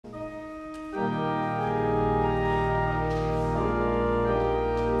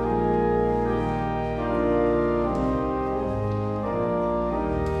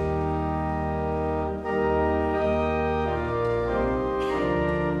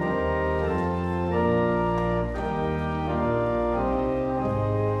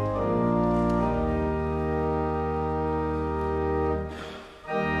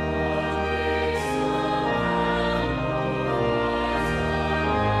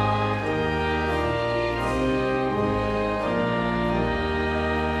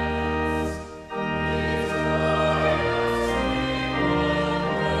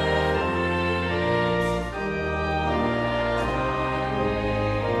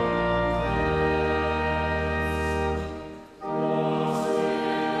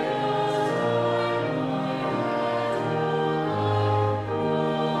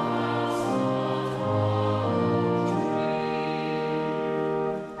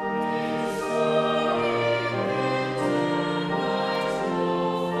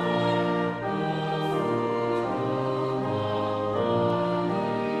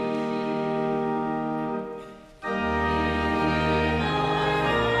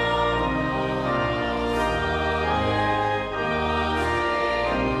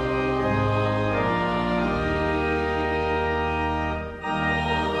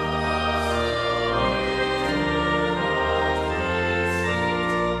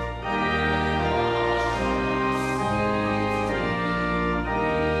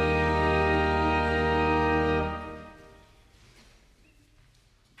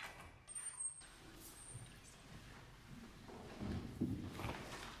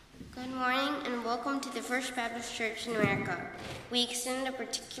Good morning and welcome to the First Baptist Church in America. We extend a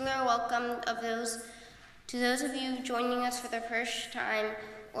particular welcome to those of you joining us for the first time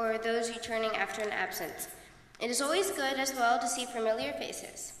or those returning after an absence. It is always good as well to see familiar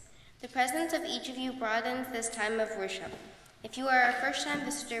faces. The presence of each of you broadens this time of worship. If you are a first-time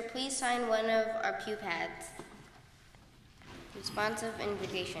visitor, please sign one of our pew pads. Responsive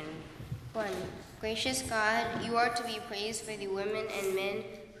invitation. 1. Gracious God, you are to be praised for the women and men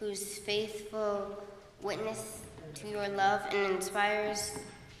whose faithful witness to your love and inspires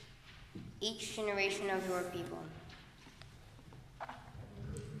each generation of your people.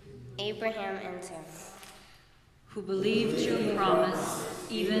 Abraham and Sarah, who believed your promise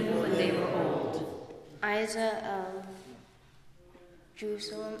even when they were old. Isaac of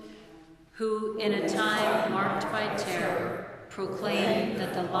Jerusalem, who in a time marked by terror proclaimed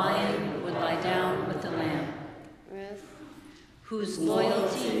that the lion would lie down with the lamb. Ruth, whose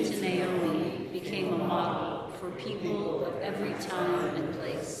loyalty to Naomi became a model for people of every time and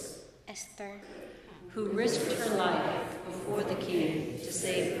place. Esther, who risked her life before the king to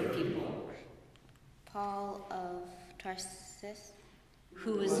save her people. Paul of Tarsus,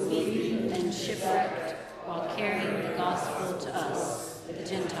 who was beaten and shipwrecked while carrying the gospel to us, the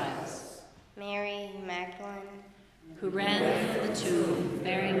Gentiles. Mary Magdalene, who ran from the tomb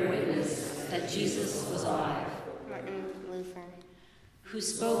bearing witness that Jesus was alive. Martin Luther, who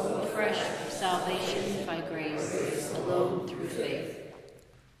spoke afresh of salvation by grace alone through faith.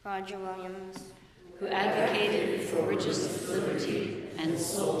 Roger Williams, who advocated for religious liberty and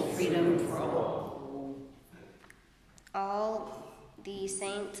soul freedom for all. All the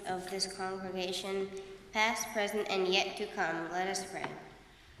saints of this congregation, past, present, and yet to come, let us pray.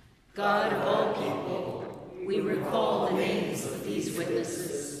 God of all people, we recall the names of these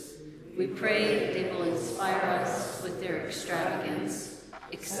witnesses. We pray they will inspire us with their extravagance,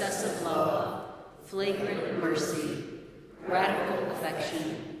 excessive love, flagrant mercy, radical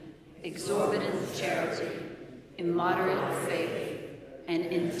affection, exorbitant charity, immoderate faith, and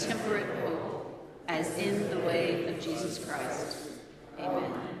intemperate hope, as in the way of Jesus Christ.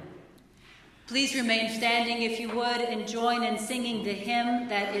 Amen. Please remain standing if you would and join in singing the hymn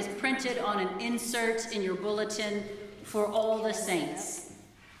that is printed on an insert in your bulletin, For All the Saints.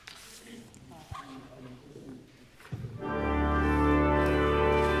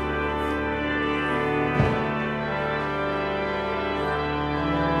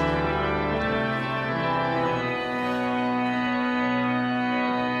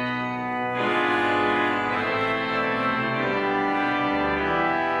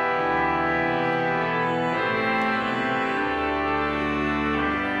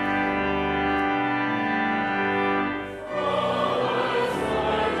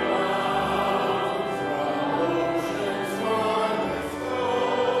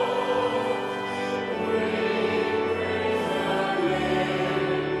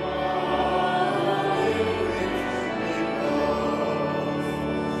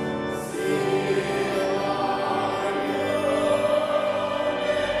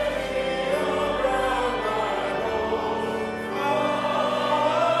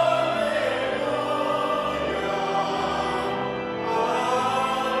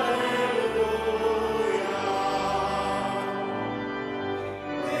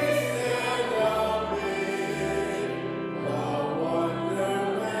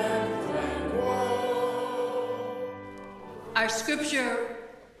 Our scripture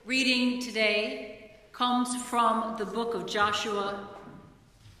reading today comes from the book of Joshua,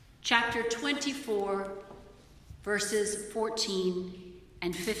 chapter 24, verses 14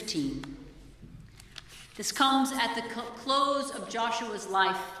 and 15. This comes at the close of Joshua's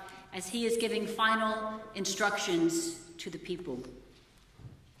life as he is giving final instructions to the people.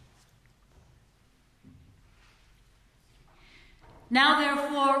 Now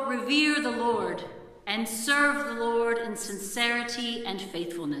therefore revere the Lord and serve the Lord in sincerity and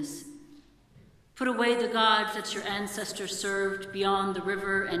faithfulness. Put away the gods that your ancestors served beyond the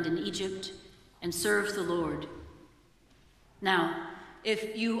river and in Egypt, and serve the Lord. Now,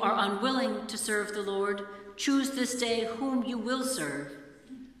 if you are unwilling to serve the Lord, choose this day whom you will serve,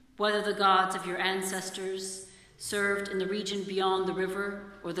 whether the gods of your ancestors served in the region beyond the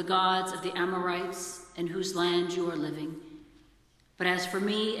river, or the gods of the Amorites in whose land you are living. But as for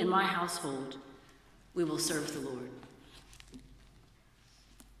me and my household, we will serve the Lord.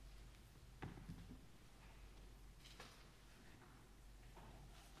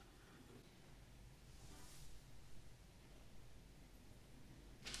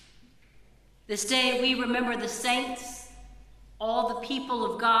 This day we remember the saints, all the people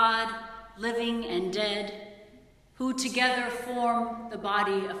of God, living and dead, who together form the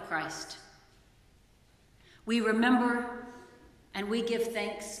body of Christ. We remember and we give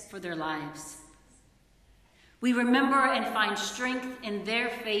thanks for their lives. We remember and find strength in their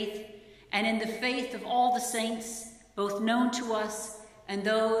faith and in the faith of all the saints, both known to us and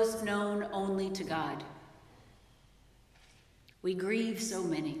those known only to God. We grieve so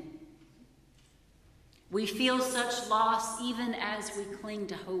many. We feel such loss even as we cling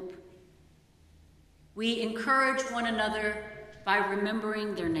to hope. We encourage one another by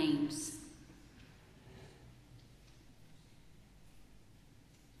remembering their names.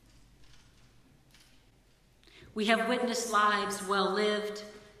 We have witnessed lives well lived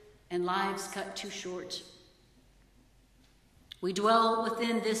and lives cut too short. We dwell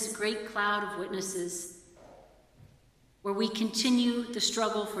within this great cloud of witnesses where we continue the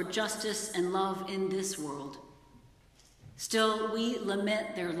struggle for justice and love in this world. Still, we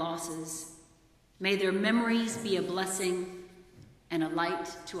lament their losses. May their memories be a blessing and a light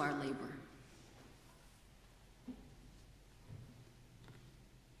to our labor.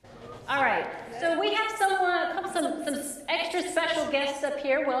 All right, so we have some extra special guests up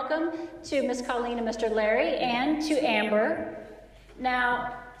here. Welcome to Miss Colleen and Mr. Larry and to Amber.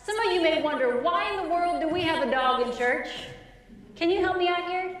 Now, some of you may wonder, why in the world do we have a dog in church? Can you help me out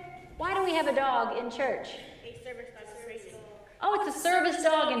here? Why do we have a dog in church? A service dog in training. Oh, it's a service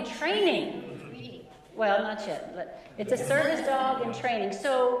dog in training. Well, not yet, but it's a service dog in training.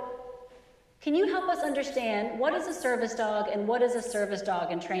 So, can you help us understand what is a service dog and what is a service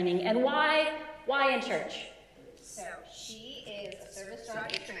dog in training, and why in church? So she is a service dog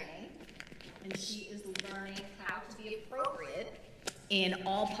in training, and she is learning how to be appropriate in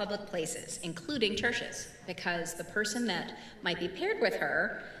all public places, including churches, because the person that might be paired with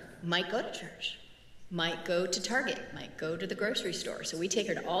her might go to church, might go to Target, might go to the grocery store. So we take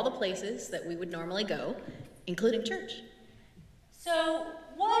her to all the places that we would normally go, including church. So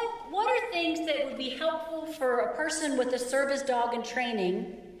what are things that would be helpful for a person with a service dog in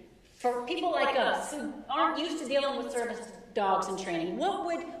training, for people like us who aren't used to dealing with service dogs in training? What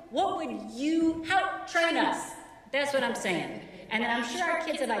would you train us? That's what I'm saying. And I'm sure our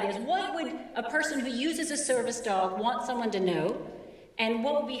kids have ideas. What would a person who uses a service dog want someone to know? And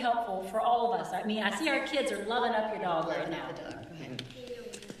what would be helpful for all of us? I mean, I see our kids are loving up your dog right now.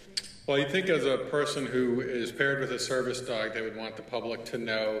 Well, you think as a person who is paired with a service dog, they would want the public to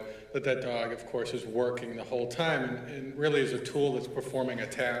know that that dog, of course, is working the whole time and really is a tool that's performing a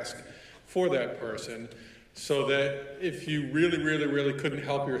task for that person, so that if you really couldn't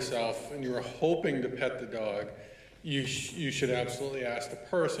help yourself and you were hoping to pet the dog, you should absolutely ask the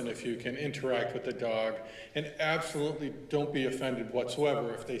person if you can interact with the dog, and absolutely don't be offended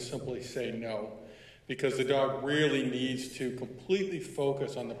whatsoever if they simply say no. Because the dog really needs to completely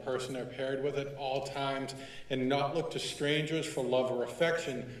focus on the person they're paired with at all times and not look to strangers for love or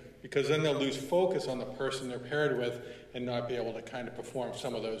affection, because then they'll lose focus on the person they're paired with and not be able to kind of perform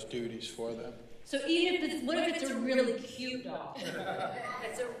some of those duties for them. So even if what if it's a really cute dog?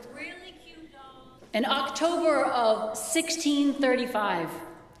 It's a really cute dog. In October of 1635,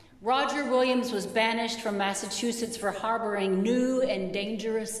 Roger Williams was banished from Massachusetts for harboring new and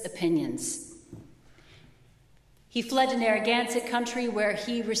dangerous opinions. He fled to Narragansett country where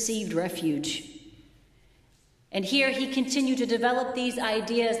he received refuge. And here he continued to develop these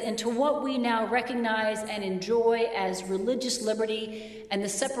ideas into what we now recognize and enjoy as religious liberty and the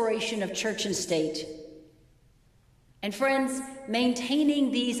separation of church and state. And friends,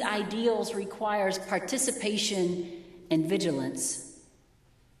 maintaining these ideals requires participation and vigilance.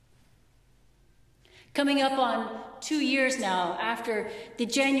 Coming up on 2 years now after the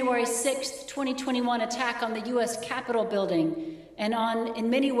January 6th, 2021 attack on the U.S. Capitol building and on, in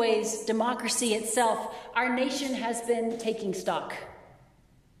many ways, democracy itself, our nation has been taking stock.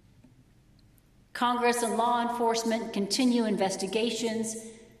 Congress and law enforcement continue investigations.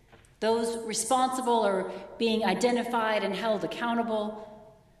 Those responsible are being identified and held accountable.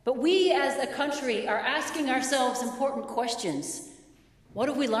 But we as a country are asking ourselves important questions. What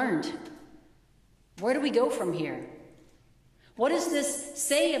have we learned? Where do we go from here? What does this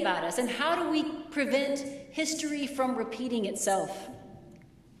say about us, and how do we prevent history from repeating itself?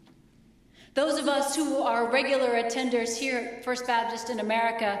 Those of us who are regular attenders here at First Baptist in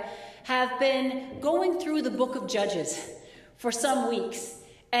America have been going through the book of Judges for some weeks,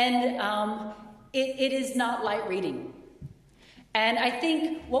 and it is not light reading. And I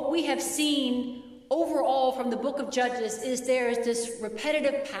think what we have seen overall from the book of Judges is there is this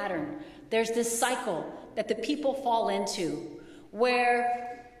repetitive pattern. There's this cycle that the people fall into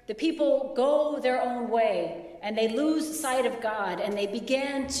where the people go their own way and they lose sight of God and they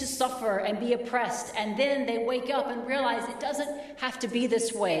began to suffer and be oppressed. And then they wake up and realize it doesn't have to be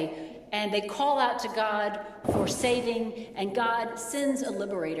this way. And they call out to God for saving, and God sends a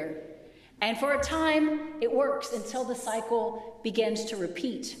liberator. And for a time, it works until the cycle begins to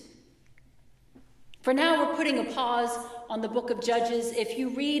repeat. For now, we're putting a pause on the book of Judges. If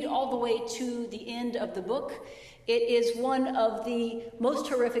you read all the way to the end of the book, it is one of the most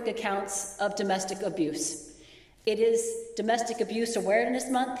horrific accounts of domestic abuse. It is Domestic Abuse Awareness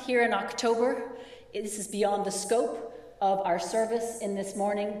Month here in October. This is beyond the scope of our service in this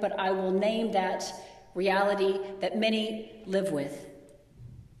morning, but I will name that reality that many live with.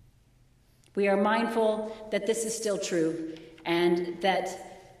 We are mindful that this is still true and that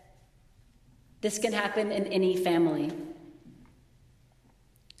this can happen in any family.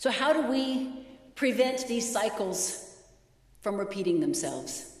 So how do we prevent these cycles from repeating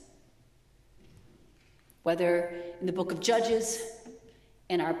themselves? Whether in the book of Judges,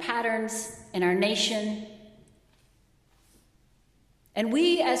 in our patterns, in our nation. And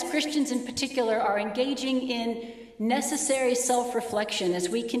we as Christians in particular are engaging in necessary self-reflection as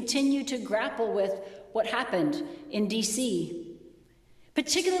we continue to grapple with what happened in D.C.,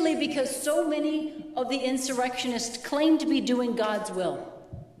 particularly because so many of the insurrectionists claim to be doing God's will.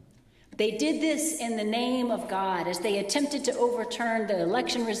 They did this in the name of God as they attempted to overturn the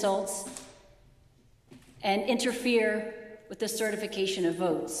election results and interfere with the certification of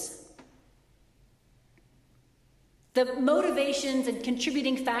votes. The motivations and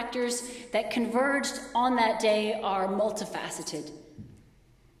contributing factors that converged on that day are multifaceted.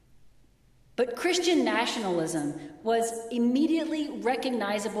 But Christian nationalism was immediately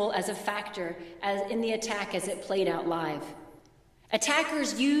recognizable as a factor in the attack as it played out live.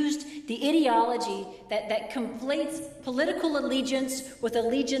 Attackers used the ideology that conflates political allegiance with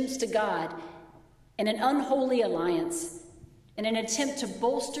allegiance to God in an unholy alliance in an attempt to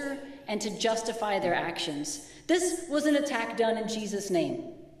bolster and to justify their actions. This was an attack done in Jesus' name.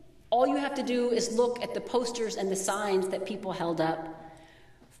 All you have to do is look at the posters and the signs that people held up.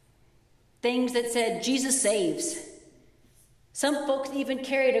 Things that said, Jesus saves. Some folks even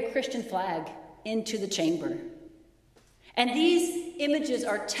carried a Christian flag into the chamber. And these images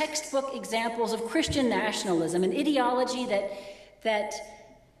are textbook examples of Christian nationalism, an ideology that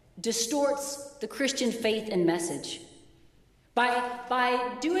distorts the Christian faith and message.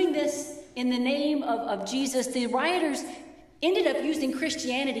 By doing this in the name of Jesus, the rioters ended up using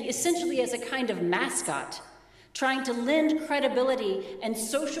Christianity essentially as a kind of mascot, trying to lend credibility and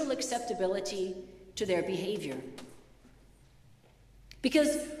social acceptability to their behavior.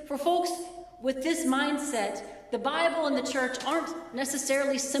 Because for folks with this mindset, the Bible and the church aren't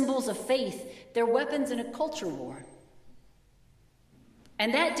necessarily symbols of faith. They're weapons in a culture war.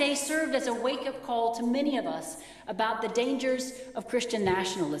 And that day served as a wake-up call to many of us about the dangers of Christian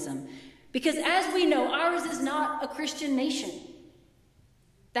nationalism. Because as we know, ours is not a Christian nation.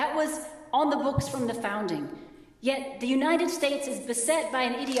 That was on the books from the founding. Yet the United States is beset by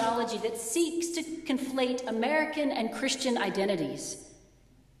an ideology that seeks to conflate American and Christian identities.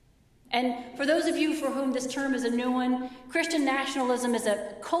 And for those of you for whom this term is a new one, Christian nationalism is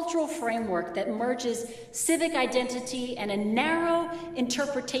a cultural framework that merges civic identity and a narrow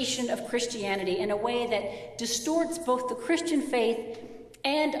interpretation of Christianity in a way that distorts both the Christian faith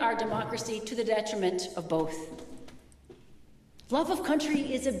and our democracy to the detriment of both. Love of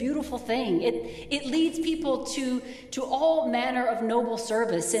country is a beautiful thing. It leads people to all manner of noble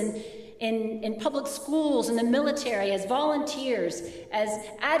service in public schools, in the military, as volunteers, as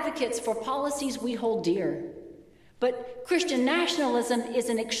advocates for policies we hold dear. But Christian nationalism is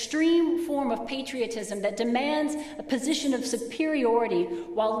an extreme form of patriotism that demands a position of superiority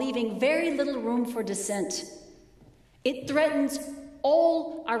while leaving very little room for dissent. It threatens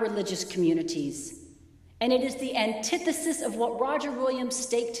all our religious communities, and it is the antithesis of what Roger Williams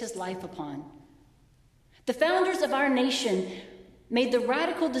staked his life upon. The founders of our nation made the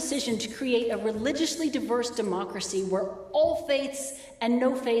radical decision to create a religiously diverse democracy where all faiths and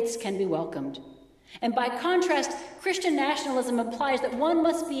no faiths can be welcomed. And by contrast, Christian nationalism implies that one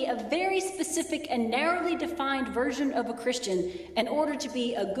must be a very specific and narrowly defined version of a Christian in order to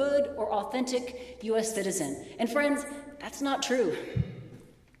be a good or authentic U.S. citizen. And friends, that's not true.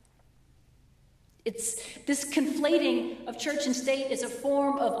 This conflating of church and state is a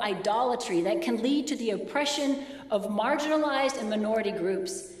form of idolatry that can lead to the oppression of marginalized and minority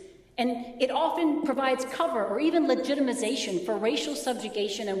groups. And it often provides cover or even legitimization for racial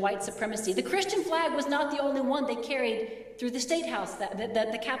subjugation and white supremacy. The Christian flag was not the only one they carried through the State House,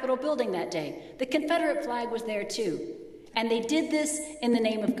 the Capitol building that day. The Confederate flag was there too. And they did this in the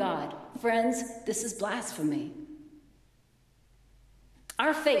name of God. Friends, this is blasphemy.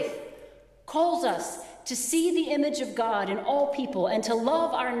 Our faith calls us to see the image of God in all people and to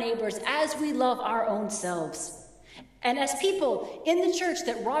love our neighbors as we love our own selves. And as people in the church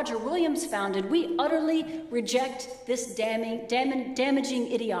that Roger Williams founded, we utterly reject this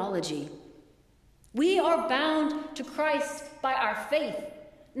damaging ideology. We are bound to Christ by our faith,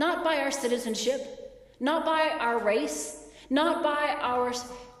 not by our citizenship, not by our race, not by our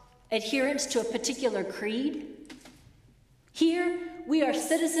adherence to a particular creed. Here, we are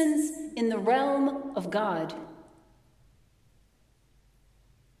citizens in the realm of God.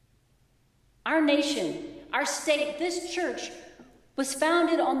 Our nation, our state, this church was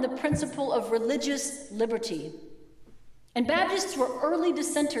founded on the principle of religious liberty. And Baptists were early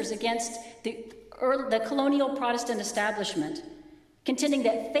dissenters against the colonial Protestant establishment, contending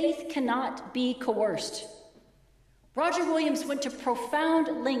that faith cannot be coerced. Roger Williams went to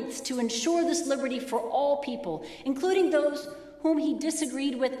profound lengths to ensure this liberty for all people, including those whom he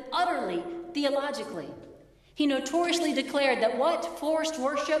disagreed with utterly theologically. He notoriously declared that what forced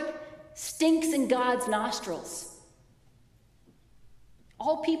worship stinks in God's nostrils.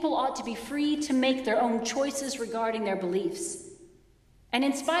 All people ought to be free to make their own choices regarding their beliefs. And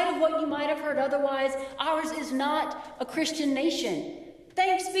in spite of what you might have heard otherwise, ours is not a Christian nation.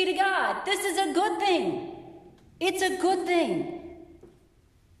 Thanks be to God. This is a good thing. It's a good thing.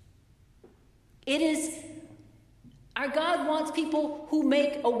 It is, our God wants people who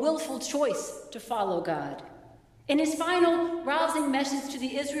make a willful choice to follow God. In his final rousing message to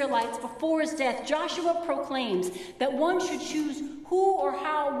the Israelites before his death, Joshua proclaims that one should choose who or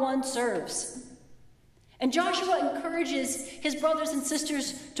how one serves. And Joshua encourages his brothers and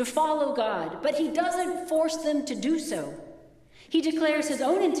sisters to follow God, but he doesn't force them to do so. He declares his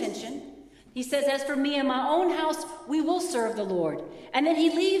own intention. He says, "As for me and my own house, we will serve the Lord." And then he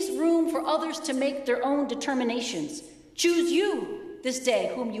leaves room for others to make their own determinations. Choose you this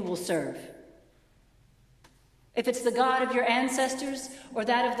day whom you will serve. If it's the God of your ancestors or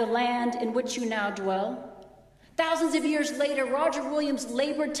that of the land in which you now dwell. Thousands of years later, Roger Williams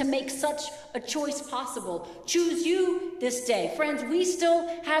labored to make such a choice possible. Choose you this day. Friends, we still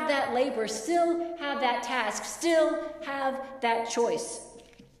have that labor, still have that task, still have that choice.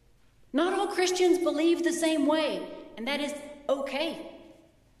 Not all Christians believe the same way, and that is okay.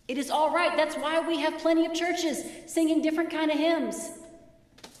 It is all right. That's why we have plenty of churches singing different kind of hymns.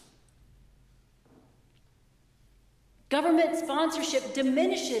 Government sponsorship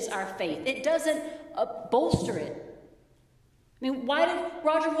diminishes our faith. It doesn't bolster it. I mean, why did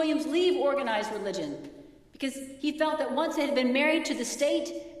Roger Williams leave organized religion? Because he felt that once it had been married to the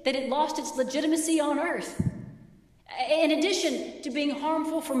state, that it lost its legitimacy on earth. In addition to being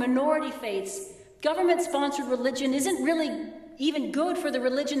harmful for minority faiths, government-sponsored religion isn't really even good for the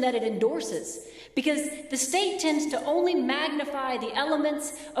religion that it endorses, because the state tends to only magnify the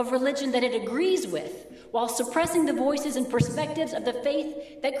elements of religion that it agrees with, while suppressing the voices and perspectives of the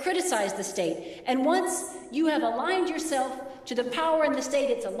faith that criticize the state. And once you have aligned yourself to the power in the state,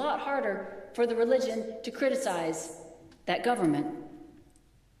 it's a lot harder for the religion to criticize that government.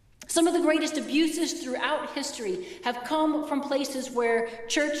 Some of the greatest abuses throughout history have come from places where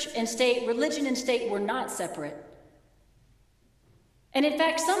church and state, religion and state were not separate. And in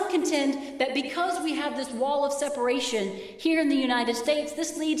fact, some contend that because we have this wall of separation here in the United States,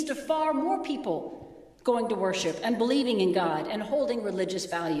 this leads to far more people going to worship and believing in God and holding religious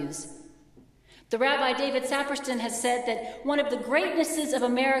values. The Rabbi David Saperstein has said that one of the greatnesses of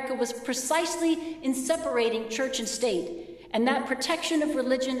America was precisely in separating church and state, and that protection of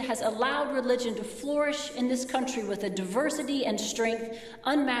religion has allowed religion to flourish in this country with a diversity and strength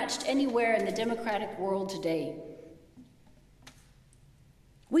unmatched anywhere in the democratic world today.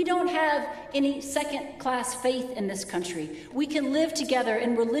 We don't have any second-class faith in this country. We can live together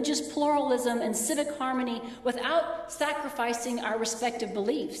in religious pluralism and civic harmony without sacrificing our respective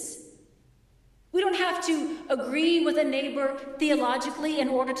beliefs. We don't have to agree with a neighbor theologically in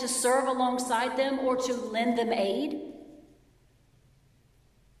order to serve alongside them or to lend them aid.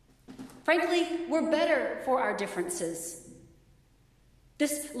 Frankly, we're better for our differences.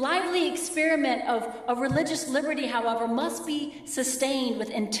 This lively experiment of religious liberty, however, must be sustained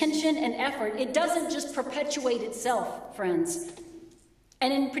with intention and effort. It doesn't just perpetuate itself, friends.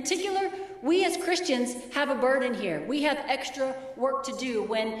 And in particular, we as Christians have a burden here. We have extra work to do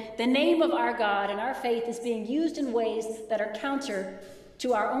when the name of our God and our faith is being used in ways that are counter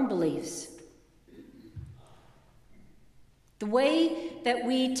to our own beliefs. The way that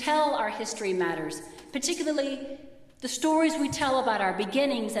we tell our history matters, particularly the stories we tell about our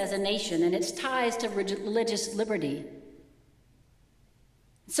beginnings as a nation and its ties to religious liberty.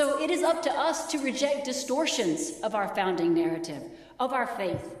 So it is up to us to reject distortions of our founding narrative, of our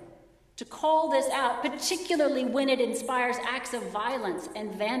faith, to call this out, particularly when it inspires acts of violence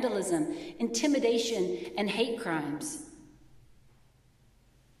and vandalism, intimidation, and hate crimes.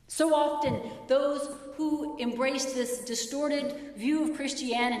 So often, those who embrace this distorted view of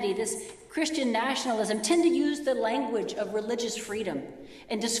Christianity, this Christian nationalism, tend to use the language of religious freedom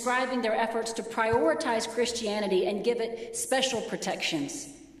in describing their efforts to prioritize Christianity and give it special protections.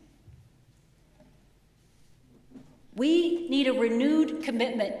 We need a renewed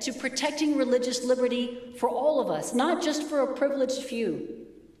commitment to protecting religious liberty for all of us, not just for a privileged few.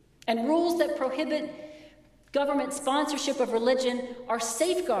 And rules that prohibit government sponsorship of religion are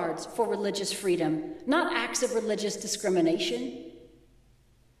safeguards for religious freedom, not acts of religious discrimination.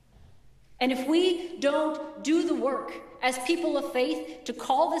 And if we don't do the work as people of faith to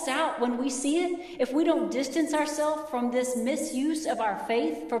call this out when we see it, if we don't distance ourselves from this misuse of our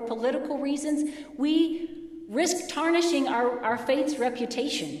faith for political reasons, we risk tarnishing our faith's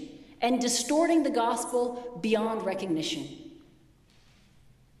reputation and distorting the gospel beyond recognition.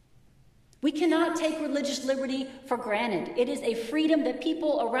 We cannot take religious liberty for granted. It is a freedom that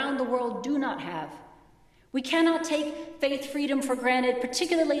people around the world do not have. We cannot take faith freedom for granted,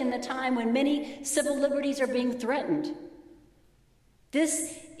 particularly in the time when many civil liberties are being threatened.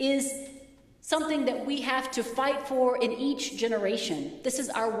 This is something that we have to fight for in each generation. This is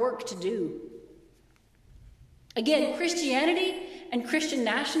our work to do. Again, Christianity and Christian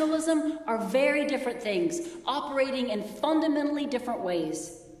nationalism are very different things, operating in fundamentally different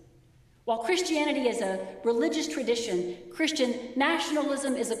ways. While Christianity is a religious tradition, Christian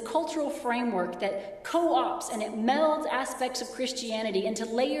nationalism is a cultural framework that co-opts and it melds aspects of Christianity into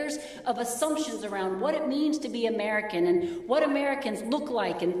layers of assumptions around what it means to be American and what Americans look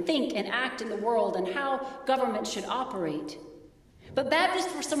like and think and act in the world and how government should operate. But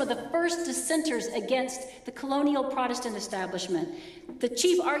Baptists were some of the first dissenters against the colonial Protestant establishment, the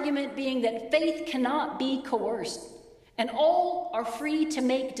chief argument being that faith cannot be coerced, and all are free to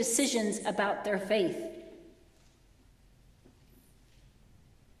make decisions about their faith.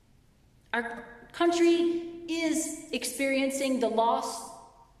 Our country is experiencing the loss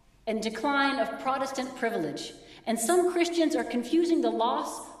and decline of Protestant privilege, and some Christians are confusing the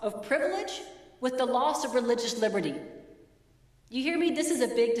loss of privilege with the loss of religious liberty. You hear me? This is a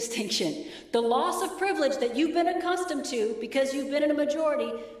big distinction. The loss of privilege that you've been accustomed to because you've been in a majority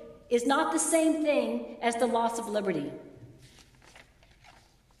is not the same thing as the loss of liberty.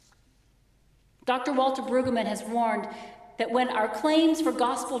 Dr. Walter Brueggemann has warned that when our claims for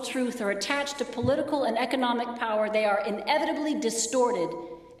gospel truth are attached to political and economic power, they are inevitably distorted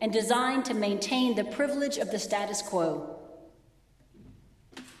and designed to maintain the privilege of the status quo.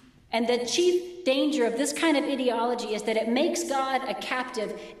 And the chief danger of this kind of ideology is that it makes God a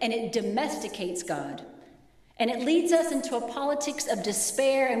captive and it domesticates God. And it leads us into a politics of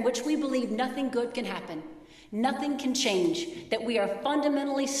despair in which we believe nothing good can happen. Nothing can change, that we are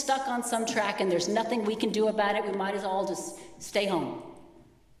fundamentally stuck on some track and there's nothing we can do about it. We might as well just stay home.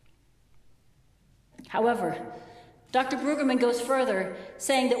 However, Dr. Brueggemann goes further,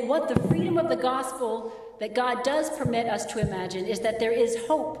 saying that what the freedom of the gospel that God does permit us to imagine is that there is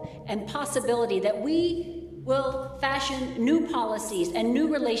hope and possibility that we will fashion new policies and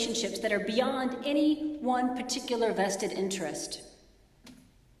new relationships that are beyond any one particular vested interest.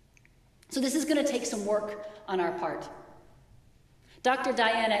 So this is going to take some work on our part. Dr.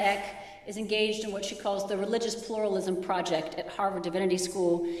 Diana Eck is engaged in what she calls the Religious Pluralism Project at Harvard Divinity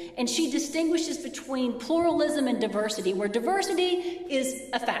School, and she distinguishes between pluralism and diversity, where diversity is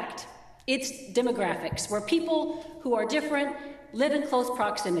a fact. It's demographics, where people who are different live in close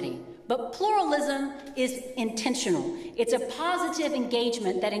proximity. But pluralism is intentional. It's a positive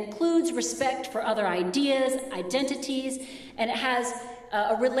engagement that includes respect for other ideas, identities, and it has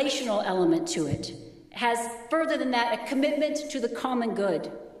a relational element to it. It has, further than that, a commitment to the common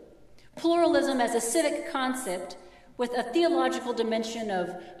good. Pluralism as a civic concept with a theological dimension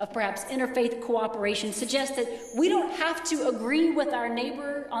of perhaps interfaith cooperation suggests that we don't have to agree with our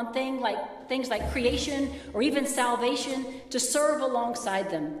neighbor on things like creation or even salvation to serve alongside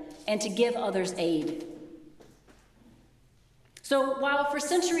them and to give others aid. So while for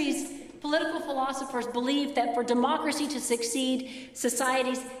centuries political philosophers believed that for democracy to succeed,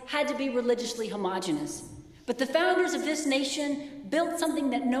 societies had to be religiously homogeneous. But the founders of this nation built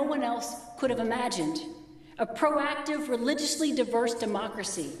something that no one else could have imagined, a proactive, religiously diverse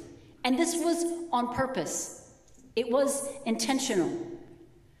democracy. And this was on purpose. It was intentional.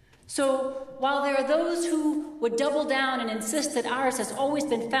 So while there are those who would double down and insist that ours has always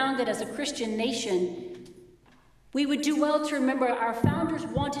been founded as a Christian nation, We would do well to remember our founders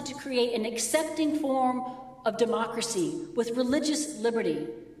wanted to create an accepting form of democracy with religious liberty.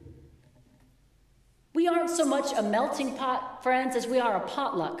 We aren't so much a melting pot, friends, as we are a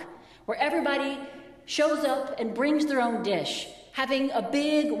potluck, where everybody shows up and brings their own dish, having a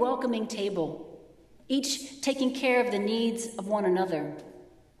big welcoming table, each taking care of the needs of one another.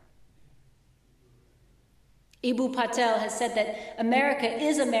 Ibu Patel has said that America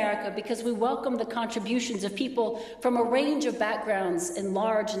is America because we welcome the contributions of people from a range of backgrounds in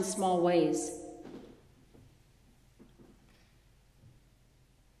large and small ways.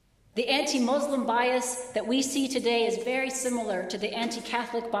 The anti-Muslim bias that we see today is very similar to the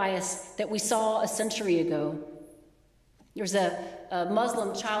anti-Catholic bias that we saw a century ago. There was a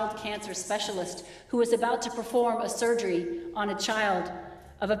Muslim child cancer specialist who was about to perform a surgery on a child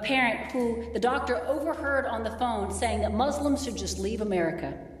of a parent who the doctor overheard on the phone saying that Muslims should just leave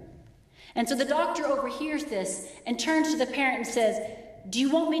America. And so the doctor overhears this and turns to the parent and says, "Do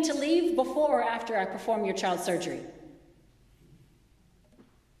you want me to leave before or after I perform your child's surgery?"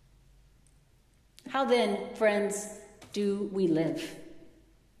 How then, friends, do we live?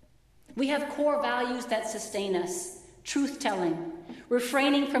 We have core values that sustain us: truth-telling,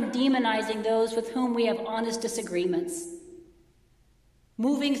 refraining from demonizing those with whom we have honest disagreements,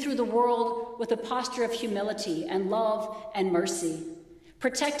 moving through the world with a posture of humility and love and mercy,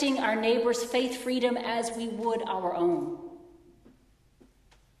 protecting our neighbor's faith freedom as we would our own.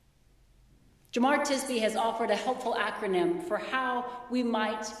 Jamar Tisby has offered a helpful acronym for how we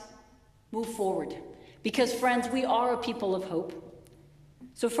might move forward, because, friends, we are a people of hope.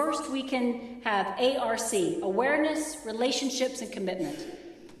 So first, we can have ARC, awareness, relationships, and commitment.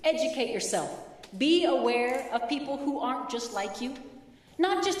 Educate yourself. Be aware of people who aren't just like you.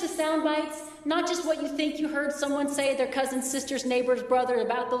 Not just the sound bites, not just what you think you heard someone say, their cousin, sister's, neighbor's, brother,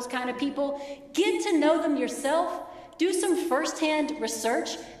 about those kind of people. Get to know them yourself. Do some firsthand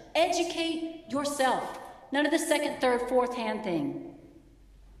research. Educate yourself. None of the second, third, fourth hand thing.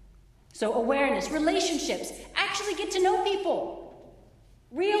 So awareness, relationships. Actually get to know people.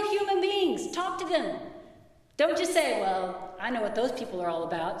 Real human beings. Talk to them. Don't just say, "Well, I know what those people are all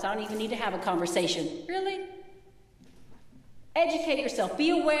about, so I don't even need to have a conversation." Really? Educate yourself,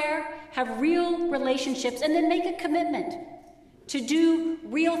 be aware, have real relationships, and then make a commitment to do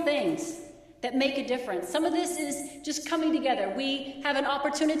real things that make a difference. Some of this is just coming together. We have an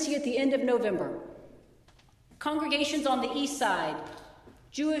opportunity at the end of November. Congregations on the east side,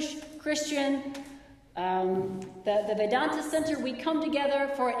 Jewish, Christian, the Vedanta Center, we come together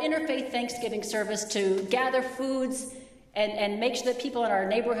for an interfaith Thanksgiving service to gather foods and make sure that people in our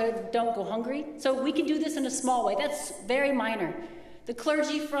neighborhood don't go hungry. So we can do this in a small way. That's very minor. The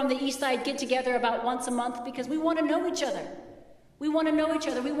clergy from the east side get together about once a month because we want to know each other. We want to know each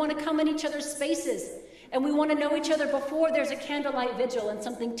other. We want to come in each other's spaces. And we want to know each other before there's a candlelight vigil and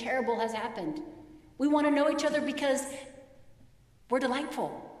something terrible has happened. We want to know each other because we're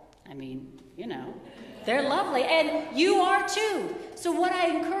delightful. I mean, you know, they're lovely. And you are too. So what I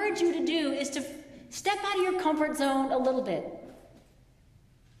encourage you to do is to step out of your comfort zone a little bit.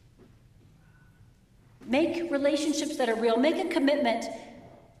 Make relationships that are real. Make a commitment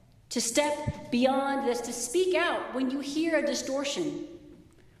to step beyond this, to speak out when you hear a distortion.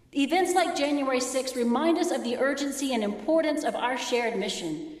 Events like January 6th remind us of the urgency and importance of our shared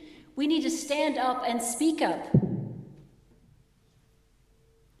mission. We need to stand up and speak up.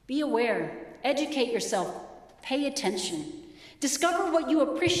 Be aware. Educate yourself. Pay attention. Discover what you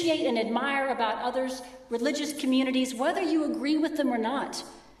appreciate and admire about others' religious communities, whether you agree with them or not.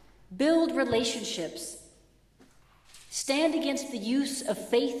 Build relationships. Stand against the use of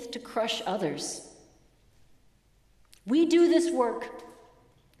faith to crush others. We do this work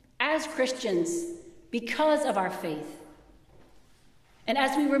as Christians because of our faith. And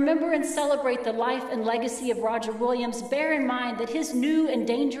as we remember and celebrate the life and legacy of Roger Williams, bear in mind that his new and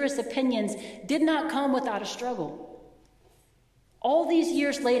dangerous opinions did not come without a struggle. All these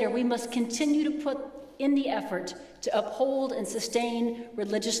years later, we must continue to put in the effort to uphold and sustain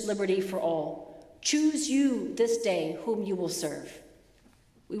religious liberty for all. Choose you this day whom you will serve.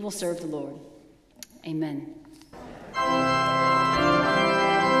 We will serve the Lord. Amen.